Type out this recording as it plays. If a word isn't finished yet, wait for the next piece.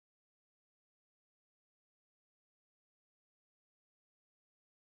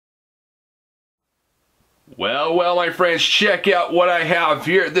Well, my friends, check out what I have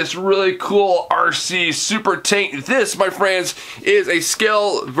here. This really cool RC Super Tank. This, my friends, is a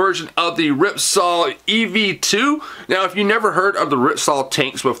scale version of the RipSaw EV2. Now, if you never heard of the RipSaw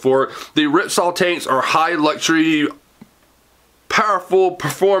tanks before, the RipSaw tanks are high luxury, powerful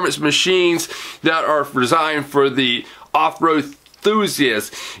performance machines that are designed for the off-road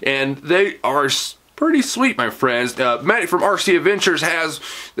enthusiasts, and they are pretty sweet, my friends. Matt from RC Adventures has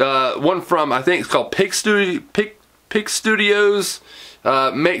one from, I think it's called Pig Studios.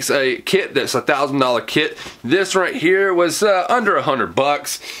 Makes a kit that's $1,000 kit. This right here was under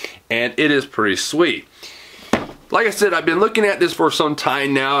 $100, and it is pretty sweet. Like I said, I've been looking at this for some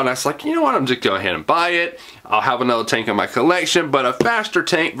time now, and I was like, you know what, I'm just going ahead and buy it. I'll have another tank in my collection, but a faster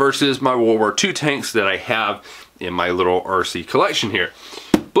tank versus my World War II tanks that I have in my little RC collection here.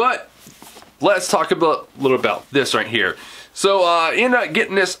 But let's talk a little about this right here. So I ended up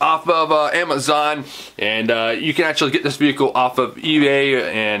getting this off of Amazon, and you can actually get this vehicle off of eBay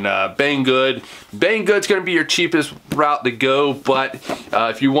and Banggood. Banggood's going to be your cheapest route to go, but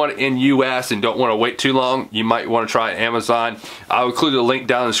if you want it in US and don't want to wait too long, you might want to try Amazon. I'll include a link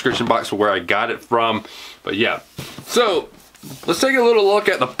down in the description box for where I got it from. But yeah, so let's take a little look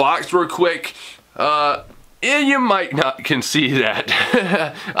at the box real quick. And you might not can see that.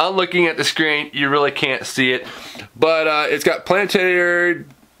 I'm looking at the screen, you really can't see it. But it's got planetary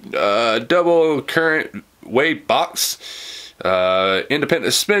double current weight box, independent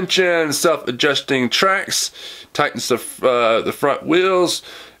suspension, self-adjusting tracks, tightens the front wheels,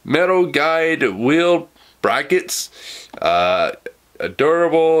 metal guide wheel brackets, a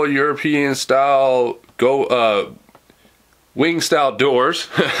durable European style wing style doors.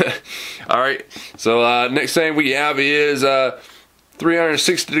 Alright, so next thing we have is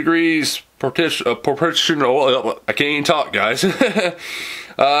 360 degrees proportional. I can't even talk, guys. Climbs,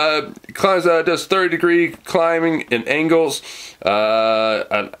 does 30-degree climbing in angles,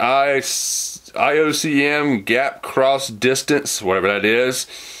 an IOCM gap cross distance, whatever that is,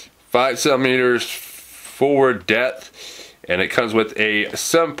 5 centimeters forward depth, and it comes with a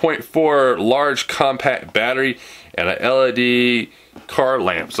 7.4 large compact battery and an LED car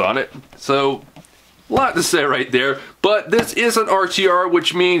lamps on it. So a lot to say right there, but this is an RTR,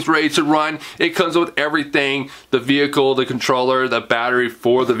 which means ready to run. It comes with everything: the vehicle, the controller, the battery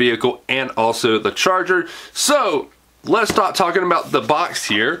for the vehicle, and also the charger. So let's start talking about the box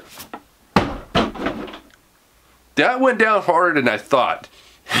here. That went down harder than I thought.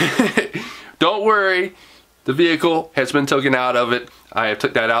 Don't worry, the vehicle has been taken out of it. I have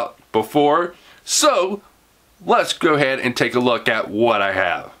took that out before. So let's go ahead and take a look at what I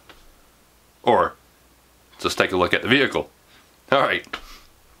have. Or just take a look at the vehicle. Alright.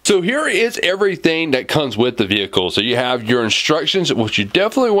 So here is everything that comes with the vehicle. So you have your instructions, which you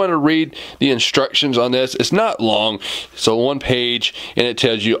definitely want to read the instructions on this. It's not long. It's a one page, and it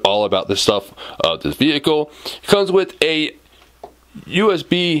tells you all about the stuff of this vehicle. It comes with a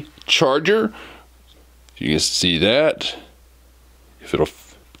USB charger. You can see that. If it'll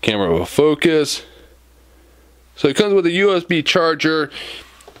camera will focus. So it comes with a USB charger.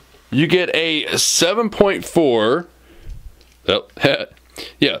 You get a 7.4,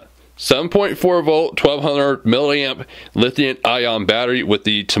 yeah, 7.4 volt, 1200 milliamp lithium ion battery with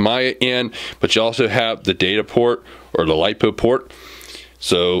the Tamiya in, but you also have the data port or the LiPo port.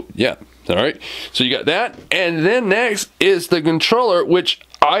 So yeah, all right. So you got that, and then next is the controller, which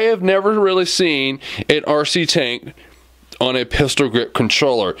I have never really seen an RC tank on a pistol grip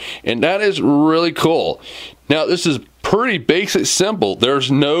controller, and that is really cool. Now this is pretty basic, simple.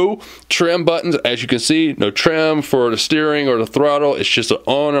 There's no trim buttons, as you can see. No trim for the steering or the throttle. It's just an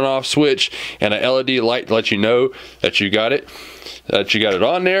on and off switch and an LED light to let you know that you got it.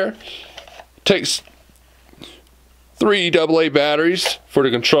 On there. Takes 3 AA batteries for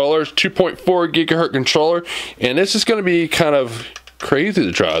the controllers, 2.4 gigahertz controller, and this is going to be kind of crazy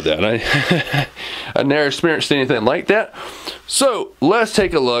to try that. I never experienced anything like that. So let's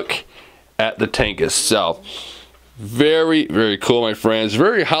take a look at the tank itself. Very, very cool, my friends.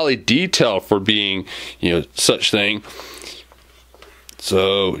 Very highly detailed for being, you know, such thing.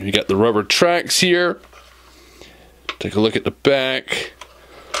 So you got the rubber tracks here. Take a look at the back.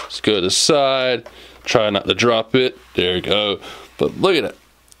 Let's go to the side. Try not to drop it. There you go. But look at it.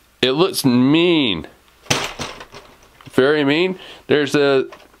 It looks mean. Very mean. There's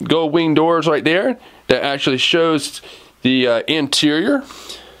the gold wing doors right there. That actually shows the interior.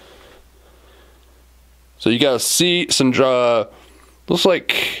 So you got a seat, some looks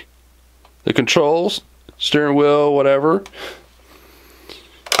like the controls, steering wheel, whatever.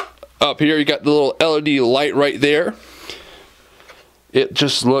 Up here you got the little LED light right there. It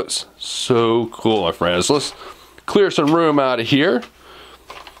just looks so cool, my friends. Let's clear some room out of here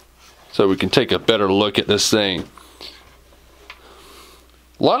so we can take a better look at this thing.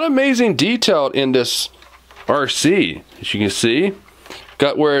 A lot of amazing detail in this RC, as you can see.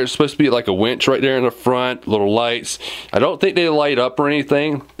 Got where it's supposed to be like a winch right there in the front, little lights. I don't think they light up or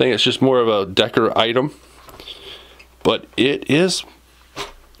anything. I think it's just more of a decor item. But it is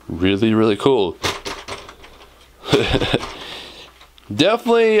really, really cool.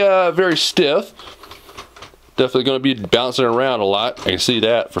 Definitely very stiff. Definitely going to be bouncing around a lot. I can see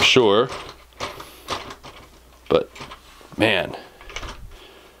that for sure. But, man.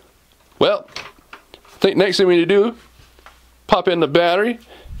 Well, I think next thing we need to do, pop in the battery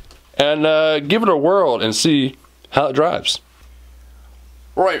and give it a whirl and see how it drives.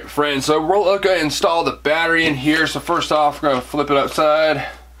 Alright friends, so we're going to install the battery in here. So first off, we're going to flip it upside.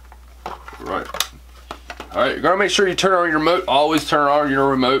 Right. Alright, you're going to make sure you turn on your remote. Always turn on your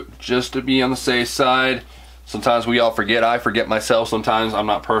remote just to be on the safe side. Sometimes we all forget. I forget myself sometimes. I'm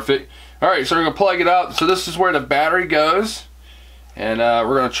not perfect. Alright, so we're going to plug it up. So this is where the battery goes. And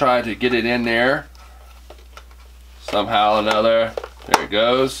we're going to try to get it in there. Somehow or another. There it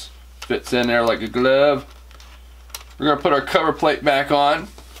goes. Fits in there like a glove. We're going to put our cover plate back on.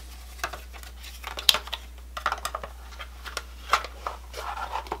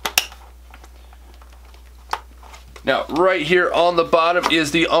 Now right here on the bottom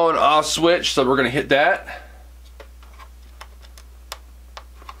is the on off switch, so we're going to hit that.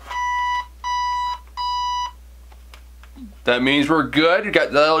 That means we're good. You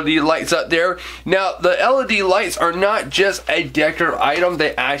got the LED lights up there. Now the LED lights are not just a decor item.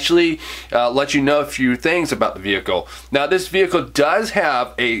 They actually let you know a few things about the vehicle. Now this vehicle does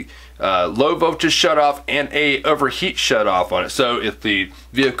have a low voltage shutoff and a overheat shutoff on it. So if the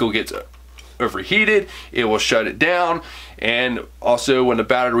vehicle gets overheated, it will shut it down. And also when the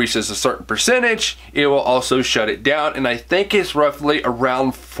battery reaches a certain percentage, it will also shut it down. And I think it's roughly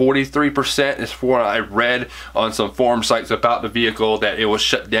around 43% is what I read on some forum sites about the vehicle, that it will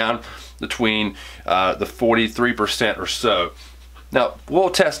shut down between the 43% or so. Now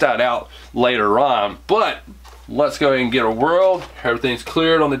we'll test that out later on, but let's go ahead and get a whirl. Everything's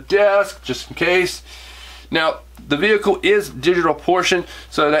cleared on the desk just in case. Now the vehicle is digital portion,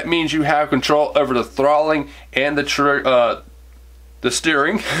 so that means you have control over the throttling and the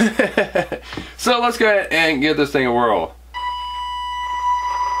steering. So let's go ahead and give this thing a whirl.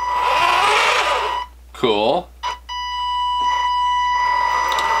 Cool.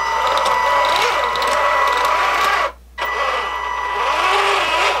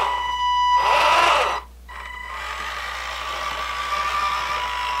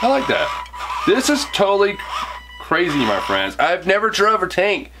 I like that. This is totally crazy, my friends. I've never drove a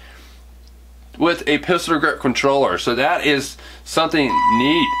tank with a pistol grip controller, so that is something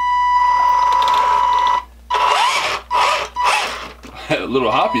neat. A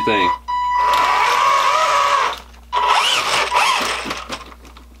little hoppy thing.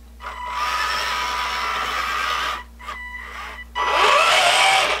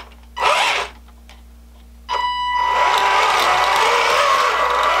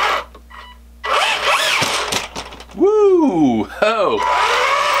 Woo! Oh!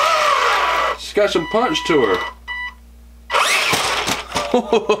 She's got some punch to her.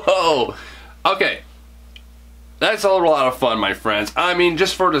 Whoa! Okay. That's a lot of fun, my friends. I mean,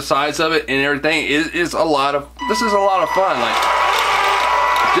 just for the size of it and everything, this is a lot of fun. Like,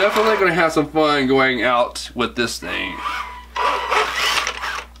 definitely gonna have some fun going out with this thing.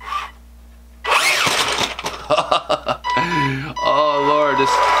 Oh Lord,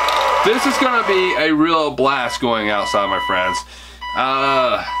 this is gonna be a real blast going outside, my friends.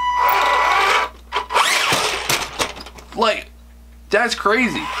 Like, that's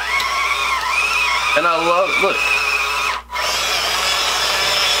crazy. And I love, look.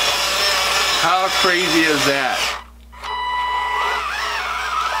 How crazy is that?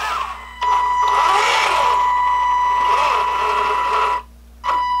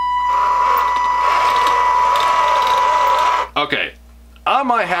 Okay, I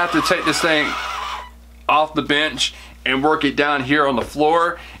might have to take this thing off the bench and work it down here on the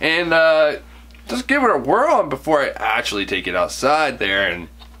floor and just give it a whirl before I actually take it outside there. And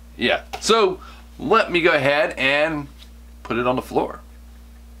yeah, so let me go ahead and put it on the floor.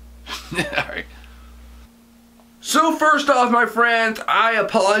 Alright. So first off, my friends, I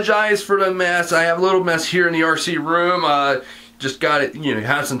apologize for the mess. I have a little mess here in the RC room. Just got it, you know,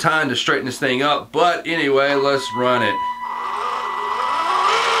 have some time to straighten this thing up. But anyway, let's run it.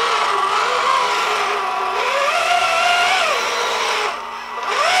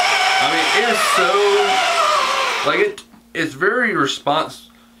 I mean, it is so, like, it's very response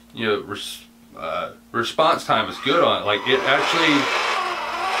time is good on it. Like it actually,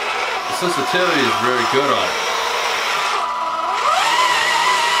 the sensitivity is very good on it.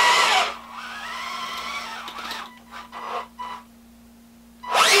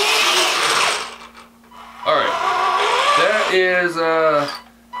 All right, that is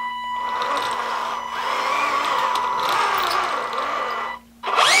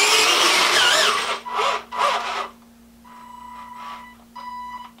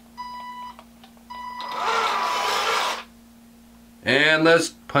and let's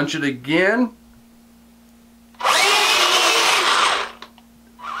punch it again.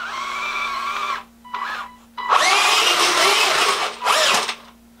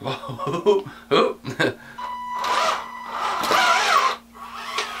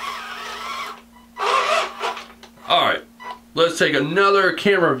 Alright, let's take another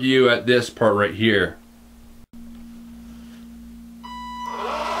camera view at this part right here.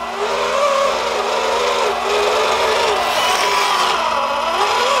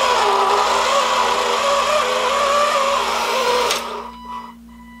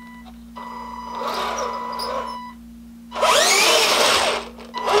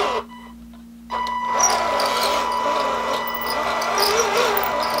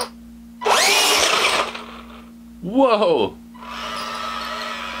 Whoa!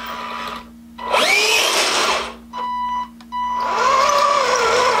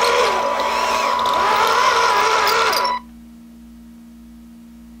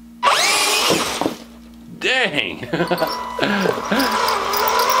 Dang!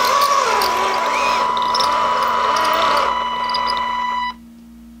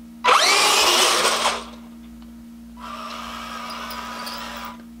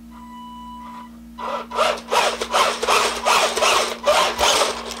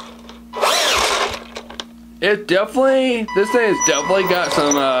 It definitely, this thing has definitely got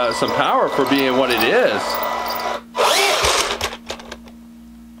some power for being what it is.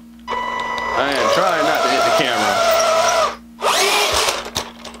 I am trying not to hit the camera.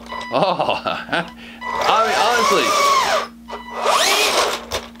 Oh, I mean, honestly.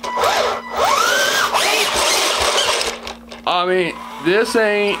 I mean, this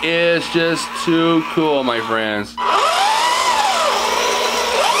thing is just too cool, my friends.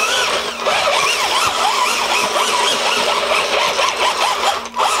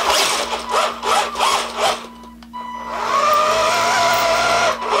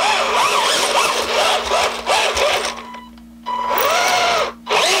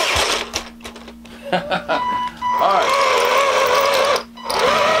 Alright.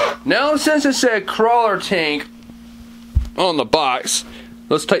 Now since it said crawler tank on the box,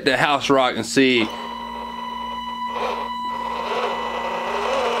 let's take the house rock and see.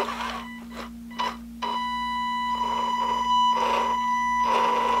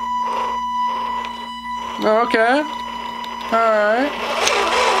 Okay. Alright.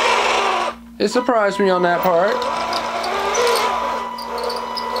 It surprised me on that part.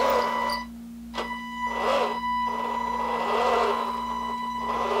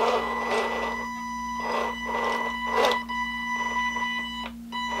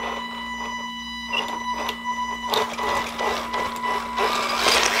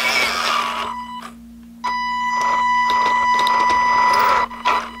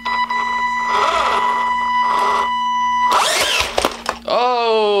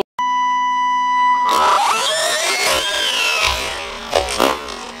 Oh!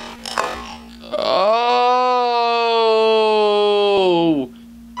 Oh!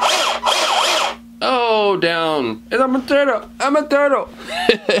 Oh, down. I'm a turtle. I'm a turtle.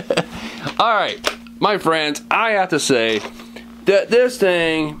 Alright, my friends, I have to say that this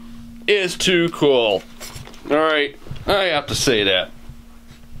thing is too cool. Alright, I have to say that.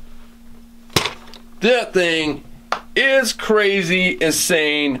 That thing is crazy,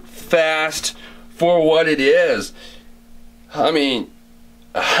 insane, fast for what it is. I mean,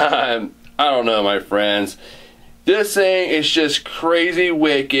 I don't know, my friends. This thing is just crazy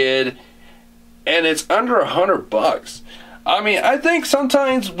wicked, and it's under $100. I mean, I think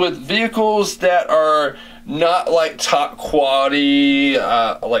sometimes with vehicles that are not like top quality,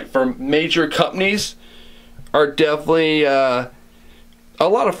 like from major companies, are definitely a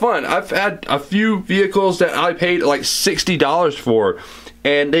lot of fun. I've had a few vehicles that I paid like $60 for,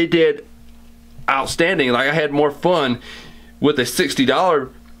 and they did outstanding. Like, I had more fun with a $60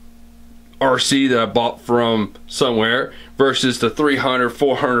 RC that I bought from somewhere versus the $300,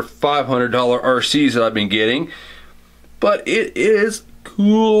 $400, $500 RCs that I've been getting. But it is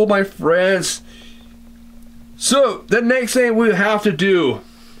cool, my friends. So the next thing we have to do,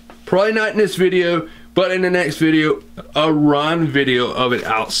 probably not in this video, But in the next video, a run video of it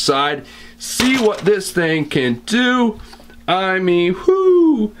outside. See what this thing can do. I mean,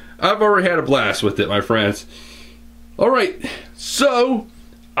 whoo! I've already had a blast with it, my friends. Alright, so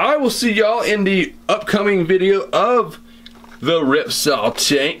I will see y'all in the upcoming video of the Ripsaw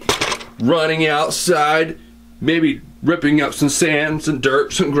tank running outside, maybe ripping up some sand, some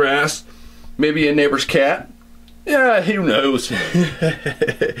dirt, some grass, maybe a neighbor's cat. Yeah, who knows?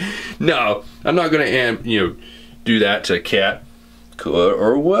 No, I'm not gonna do that to a cat. Could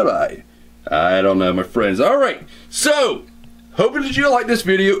or would I? I don't know, my friends. Alright, so hoping that you liked this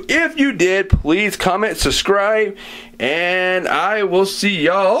video. If you did, please comment, subscribe, and I will see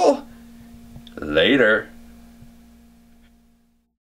y'all later.